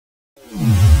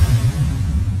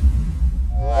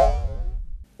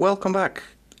Welcome back.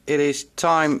 It is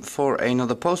time for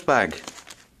another Postbag.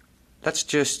 Let's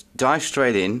just dive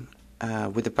straight in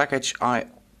with the package I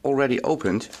already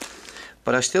opened,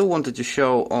 but I still wanted to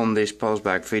show on this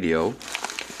Postbag video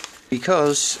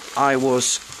because I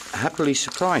was happily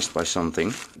surprised by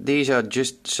something. These are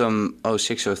just some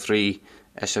 0603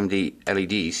 SMD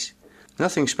LEDs.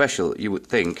 Nothing special, you would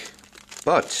think,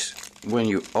 but when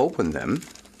you open them,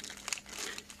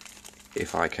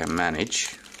 if I can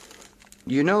manage,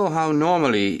 you know how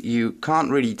normally you can't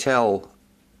really tell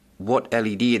what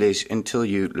LED it is until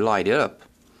you light it up.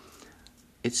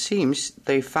 It seems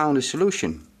they found a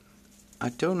solution. I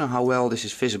don't know how well this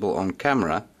is visible on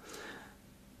camera,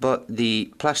 but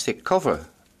the plastic cover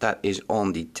that is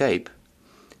on the tape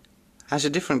has a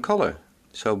different color.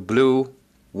 So blue,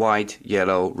 white,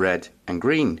 yellow, red and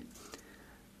green.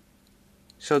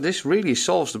 So this really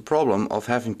solves the problem of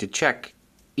having to check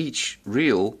each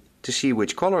reel to see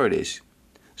which color it is.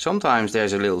 Sometimes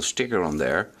there's a little sticker on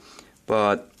there,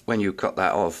 but when you cut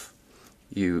that off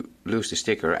you lose the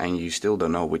sticker and you still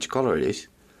don't know which color it is.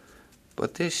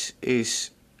 But this is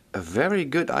a very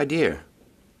good idea.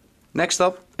 Next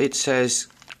up, it says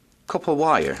copper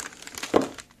wire.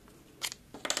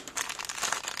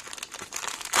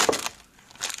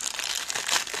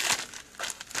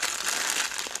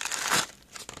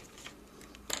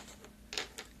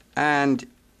 And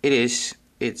it's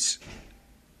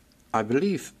I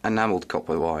believe enameled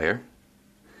copper wire,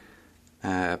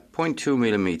 0.2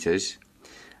 millimeters,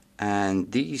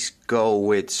 and these go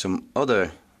with some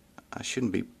other. I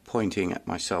shouldn't be pointing at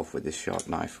myself with this sharp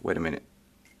knife. Wait a minute.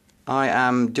 I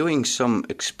am doing some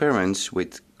experiments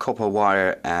with copper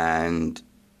wire and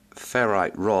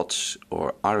ferrite rods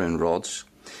or iron rods.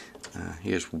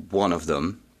 Here's one of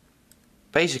them.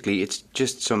 Basically it's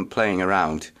just some playing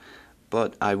around,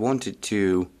 but I wanted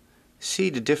to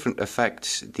see the different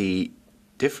effects the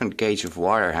different gauge of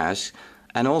wire has,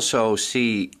 and also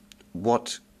see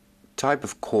what type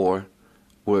of core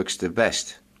works the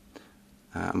best.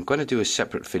 I'm going to do a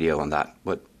separate video on that,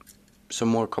 but some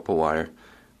more copper wire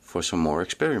for some more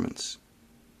experiments.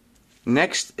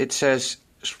 Next it says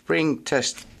spring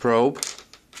test probe.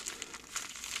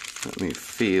 Let me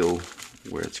feel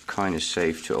where it's kind of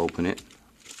safe to open it.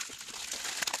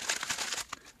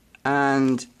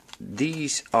 And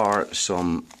these are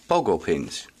some Pogo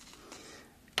pins.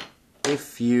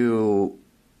 If you've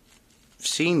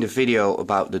seen the video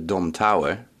about the Dom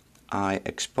Tower, I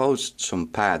exposed some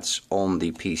pads on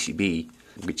the PCB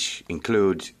which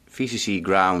include VCC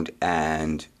ground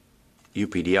and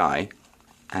UPDI,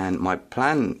 and my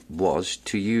plan was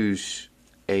to use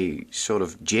a sort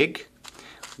of jig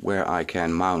where I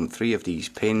can mount 3 of these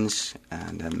pins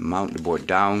and then mount the board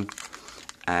down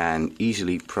and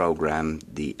easily program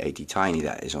the ATtiny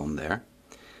that is on there.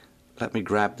 Let me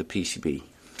grab the PCB.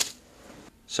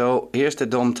 So here's the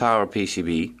Dom Tower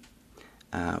PCB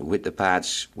with the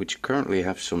pads, which currently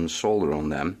have some solder on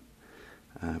them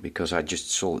because I just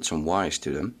soldered some wires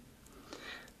to them.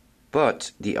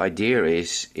 But the idea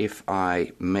is, if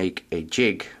I make a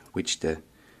jig which the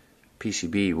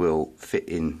PCB will fit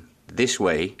in this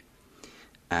way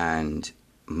and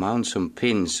mount some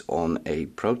pins on a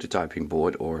prototyping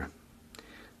board or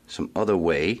some other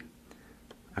way,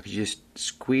 I could just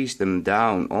squeeze them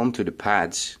down onto the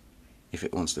pads. If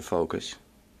it wants to focus,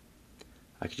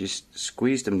 I could just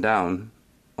squeeze them down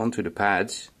onto the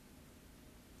pads,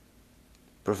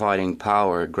 providing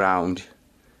power, ground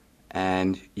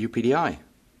and UPDI.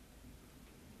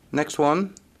 Next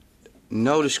one,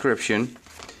 no description,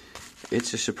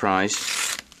 it's a surprise.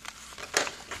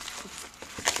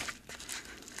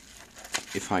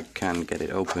 If I can get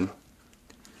it open.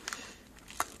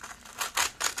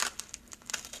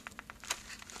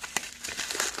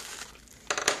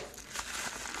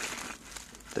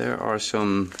 There are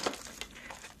some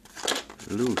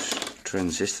loose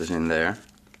transistors in there,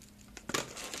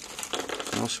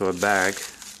 and also a bag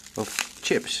of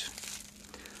chips.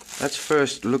 Let's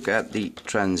first look at the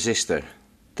transistor.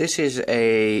 This is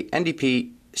a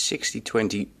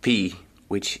NDP6020P,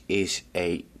 which is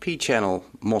a P-channel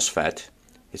MOSFET.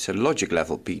 It's a logic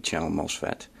level P-channel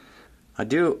MOSFET. I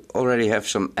do already have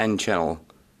some N-channel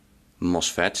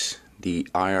MOSFETs, the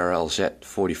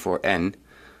IRLZ44N,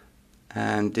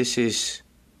 and this is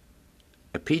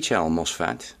a P-channel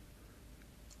MOSFET,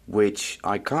 which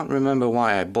I can't remember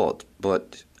why I bought,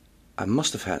 but I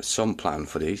must have had some plan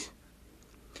for these.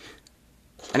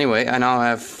 Anyway, I now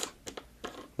have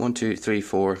 1, 2, 3,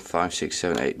 4, 5, 6,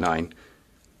 7, 8, 9,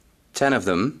 10 of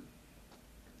them,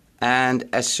 and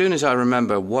as soon as I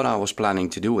remember what I was planning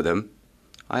to do with them,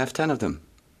 I have 10 of them.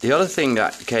 The other thing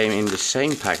that came in the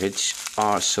same package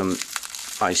are some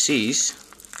ICs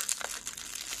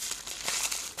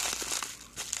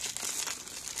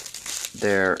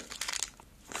There are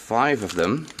 5 of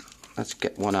them. Let's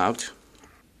get one out.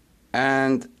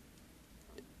 And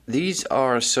these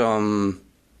are some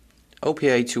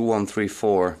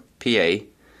OPA2134PA,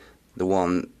 the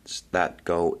ones that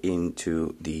go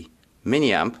into the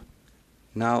mini amp.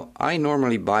 Now, I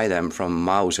normally buy them from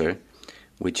Mouser,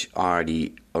 which are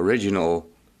the original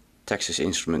Texas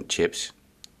Instrument chips.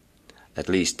 At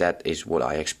least that is what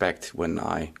I expect when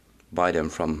I buy them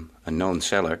from a known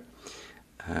seller.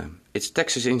 It's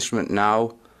Texas Instrument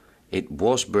now. It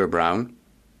was Burr Brown.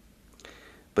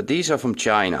 But these are from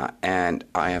China, and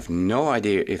I have no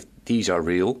idea if these are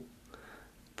real.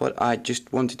 But I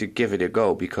just wanted to give it a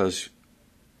go, because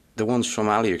the ones from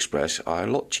AliExpress are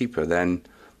a lot cheaper than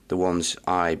the ones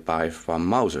I buy from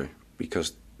Mouser,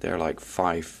 because they're like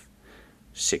 5-6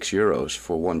 euros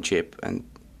for one chip, and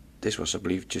this was, I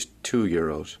believe, just 2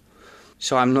 euros.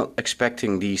 So I'm not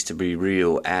expecting these to be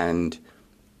real, and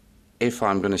if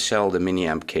I'm going to sell the mini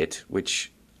amp kit,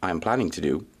 which I'm planning to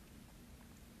do,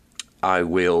 I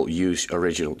will use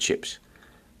original chips.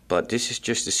 But this is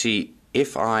just to see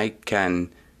if I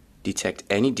can detect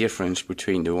any difference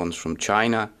between the ones from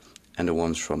China and the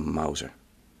ones from Mouser.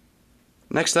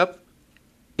 Next up,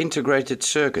 integrated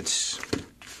circuits.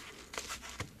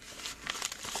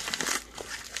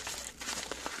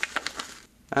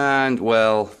 And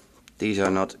well, these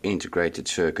are not integrated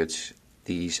circuits.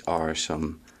 These are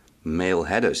some male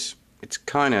headers. It's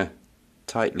kind of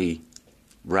tightly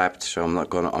wrapped, so I'm not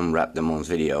going to unwrap them on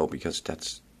video, because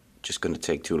that's just going to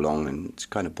take too long and it's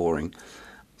kind of boring.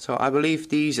 So I believe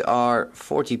these are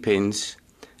 40 pins,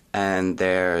 and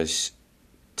there's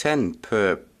 10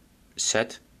 per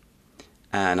set,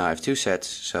 and I have 2 sets,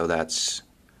 so that's,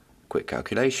 quick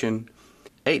calculation,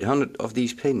 800 of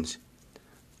these pins.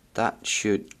 That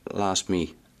should last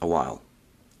me a while.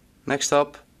 Next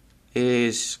up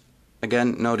is,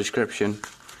 again, no description,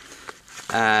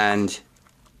 and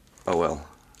oh well,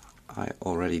 I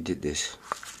already did this.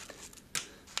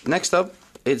 Next up,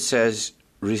 it says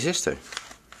resistor.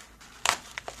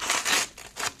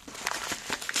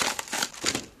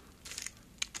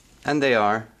 And they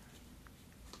are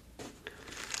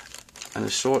an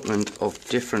assortment of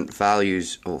different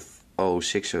values of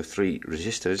 0603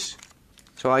 resistors.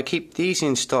 So I keep these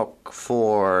in stock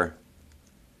for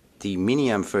the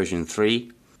mini amp version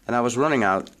 3, and I was running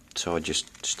out, so I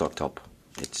just stocked up.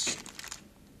 It's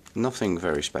nothing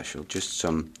very special, just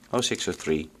some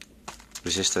 0603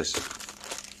 resistors.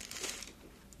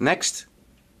 Next,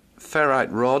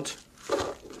 ferrite rod.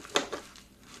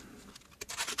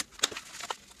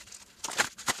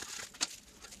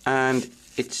 And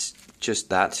it's just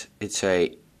that, it's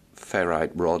a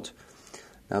ferrite rod.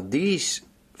 Now these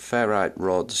ferrite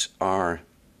rods are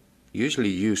usually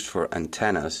used for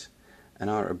antennas and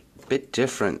are a bit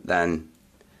different than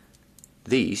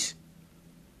these.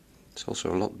 It's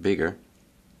also a lot bigger.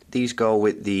 These go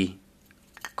with the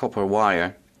copper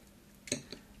wire,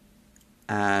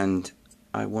 and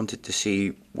I wanted to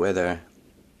see whether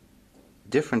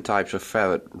different types of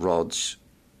ferrite rods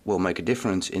will make a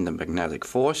difference in the magnetic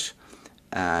force,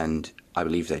 and I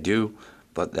believe they do,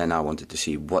 but then I wanted to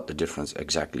see what the difference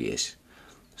exactly is.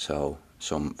 So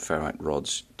some ferrite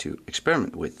rods to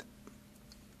experiment with.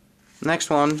 Next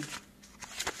one,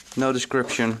 no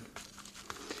description.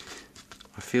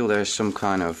 I feel there's some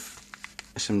kind of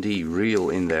SMD reel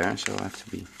in there, so I have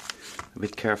to be a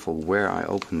bit careful where I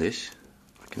open this.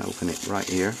 I can open it right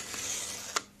here.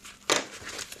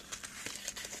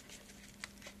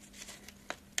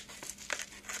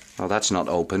 Well, that's not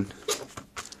open.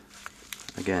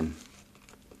 Again.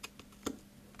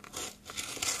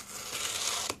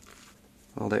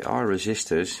 Well, they are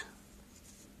resistors.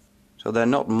 So they're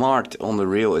not marked on the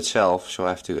reel itself, so I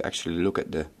have to actually look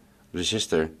at the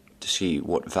resistor to see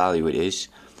what value it is.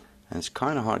 And it's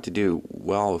kind of hard to do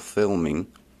while filming.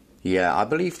 Yeah, I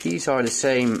believe these are the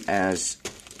same as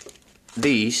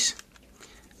these,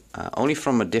 only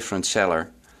from a different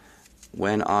seller.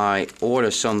 When I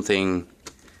order something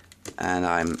and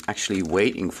I'm actually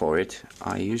waiting for it,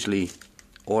 I usually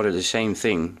order the same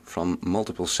thing from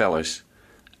multiple sellers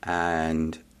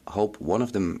and hope one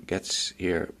of them gets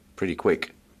here pretty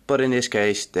quick. But in this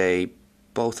case, they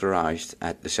both arrived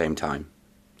at the same time.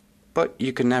 But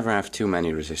you can never have too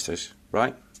many resistors,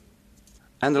 right?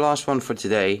 And the last one for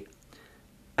today,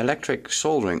 electric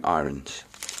soldering irons.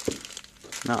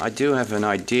 Now I do have an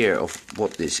idea of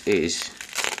what this is,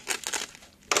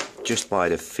 just by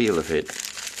the feel of it.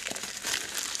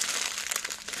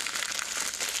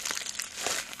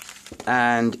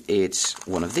 And it's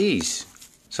one of these.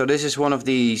 So this is one of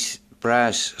these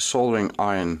brass soldering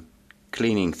iron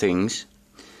cleaning things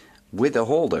with a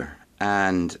holder,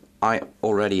 and I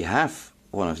already have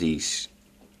one of these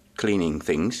cleaning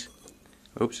things.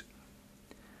 Oops.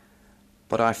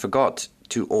 But I forgot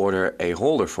to order a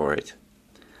holder for it.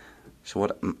 So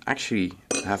what I actually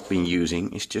have been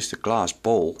using is just a glass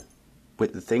bowl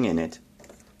with the thing in it.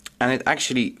 And it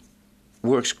actually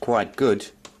works quite good.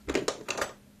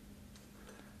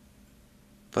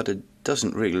 But it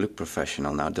doesn't really look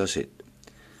professional now, does it?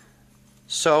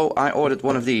 So I ordered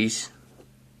one of these,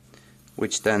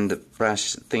 which then the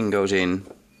brass thing goes in.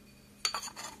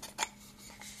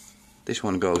 This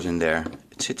one goes in there.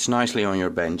 It sits nicely on your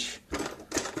bench.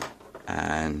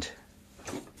 And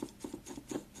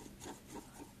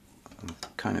I'm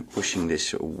kind of pushing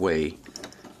this away.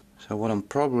 So what I'm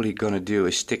probably going to do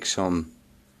is stick some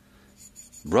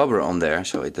rubber on there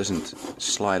so it doesn't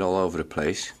slide all over the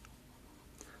place.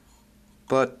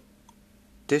 But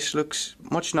this looks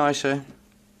much nicer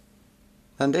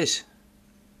than this.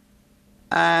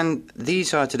 And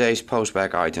these are today's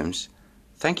Postbag items.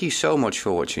 Thank you so much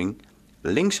for watching.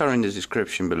 Links are in the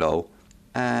description below,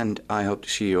 and I hope to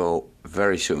see you all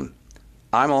very soon.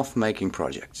 I'm off making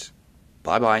projects.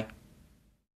 Bye bye.